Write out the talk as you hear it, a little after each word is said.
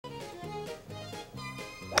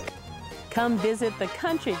Come visit the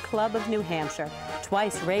Country Club of New Hampshire,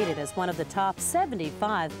 twice rated as one of the top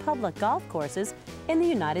 75 public golf courses in the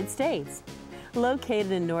United States.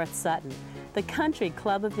 Located in North Sutton, the Country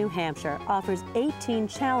Club of New Hampshire offers 18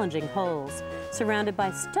 challenging holes, surrounded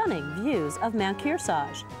by stunning views of Mount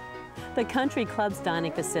Kearsarge. The Country Club's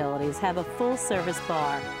dining facilities have a full-service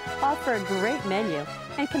bar, offer a great menu,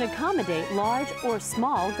 and can accommodate large or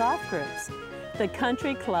small golf groups. The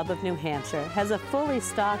Country Club of New Hampshire has a fully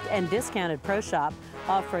stocked and discounted pro shop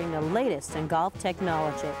offering the latest in golf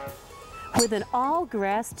technology. With an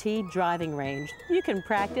all-grass tee driving range, you can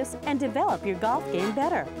practice and develop your golf game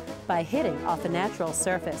better by hitting off a natural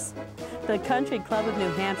surface. The Country Club of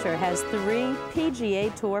New Hampshire has 3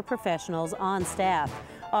 PGA Tour professionals on staff,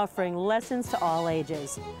 offering lessons to all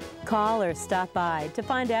ages. Call or stop by to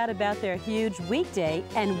find out about their huge weekday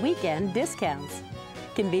and weekend discounts.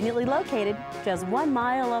 Conveniently located just 1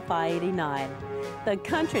 mile off I-89. The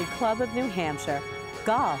Country Club of New Hampshire.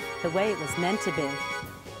 Golf the way it was meant to be.